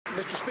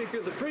Mr. Speaker,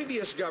 the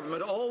previous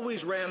government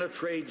always ran a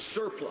trade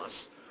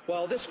surplus,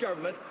 while this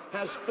government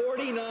has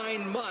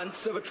 49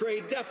 months of a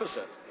trade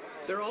deficit.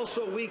 They're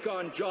also weak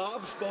on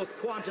jobs, both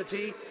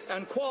quantity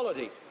and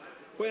quality.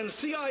 When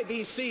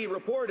CIBC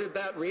reported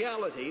that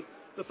reality,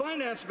 the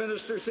finance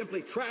minister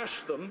simply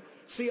trashed them.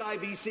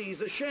 CIBC's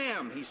a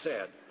sham, he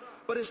said.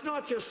 But it's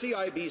not just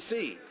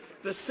CIBC.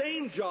 The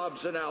same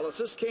jobs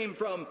analysis came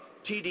from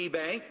TD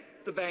Bank,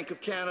 the Bank of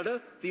Canada,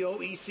 the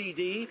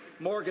OECD,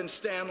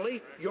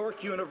 Morgan-Stanley,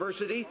 York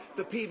University,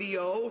 the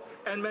PBO,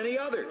 and many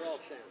others.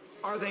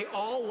 Are they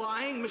all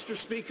lying, Mr.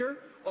 Speaker?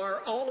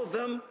 Are all of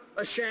them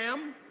a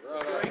sham? The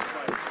Honourable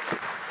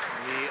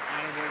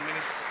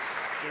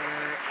Minister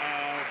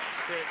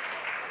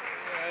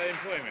of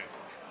Employment.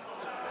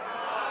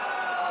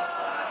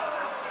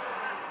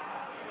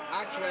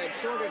 Actually, I'd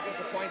sort of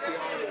disappoint the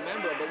honourable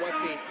member, but what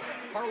the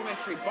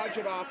parliamentary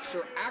budget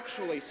officer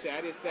actually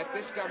said is that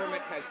this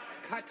government has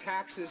cut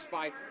taxes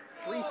by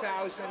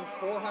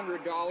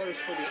 $3,400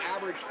 for the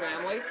average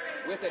family,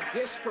 with a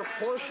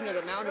disproportionate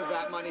amount of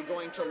that money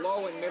going to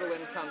low and middle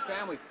income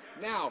families.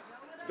 Now,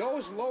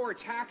 those lower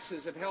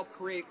taxes have helped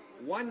create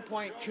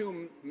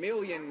 1.2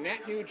 million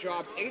net new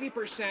jobs,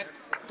 80%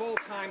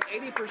 full-time,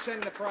 80% in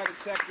the private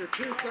sector,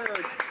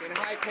 two-thirds in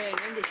high-paying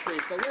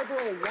industries. The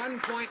Liberal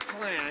one-point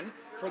plan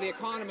for the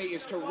economy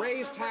is to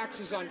raise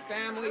taxes on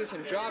families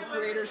and job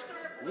creators.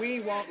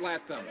 We won't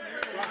let them.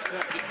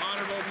 The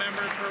honourable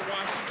member for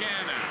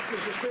Wascana.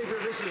 Mr. Speaker,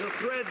 this is a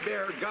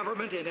threadbare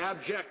government in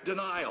abject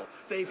denial.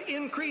 They've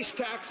increased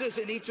taxes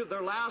in each of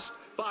their last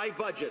 5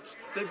 budgets.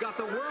 They've got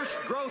the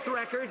worst growth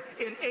record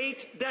in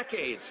 8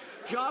 decades.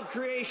 Job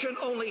creation,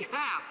 only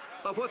half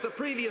of what the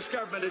previous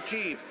government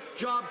achieved.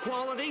 Job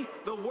quality,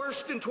 the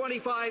worst in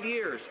 25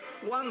 years.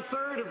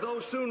 1/3 of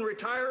those soon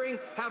retiring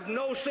have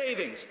no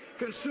savings.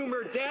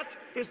 Consumer debt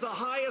is the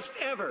highest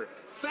ever.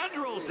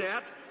 Federal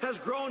debt has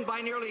grown by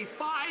nearly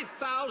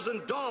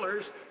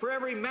 $5,000 for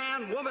every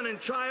man, woman, and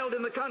child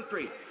in the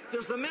country.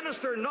 Does the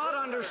minister not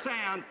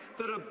understand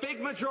that a big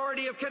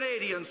majority of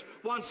Canadians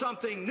want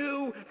something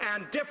new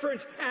and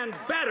different and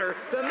better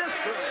than this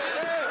government?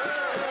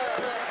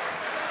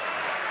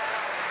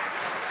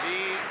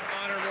 The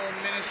Honourable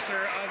Minister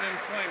of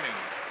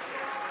Employment.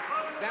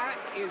 That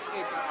is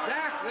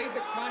exactly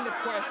the kind of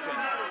question.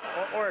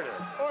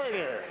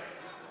 Order.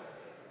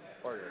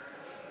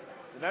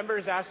 The member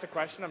has asked a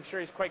question. I'm sure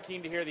he's quite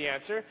keen to hear the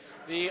answer.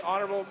 The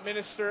Honourable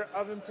Minister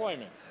of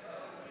Employment.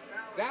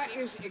 That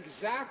is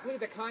exactly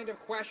the kind of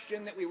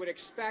question that we would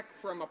expect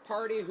from a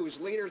party whose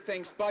leader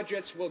thinks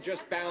budgets will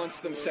just balance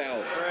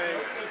themselves.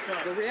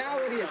 Right. The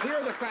reality is, here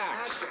are the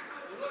facts.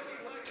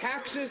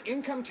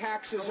 Income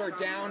taxes are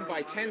down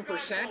by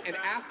 10%, and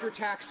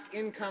after-tax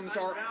incomes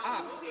are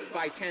up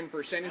by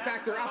 10%. In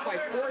fact, they're up by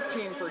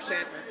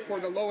 14% for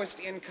the lowest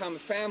income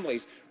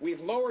families.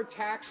 We've lowered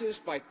taxes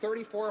by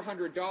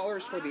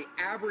 $3,400 for the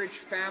average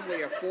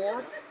family of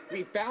 4.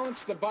 We've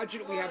balanced the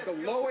budget. We have the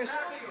lowest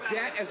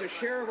debt as a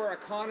share of our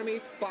economy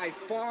by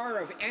far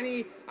of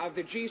any of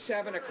the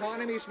G7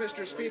 economies,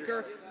 Mr.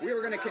 Speaker. We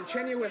are going to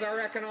continue with our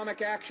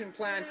economic action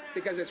plan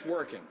because it's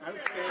working.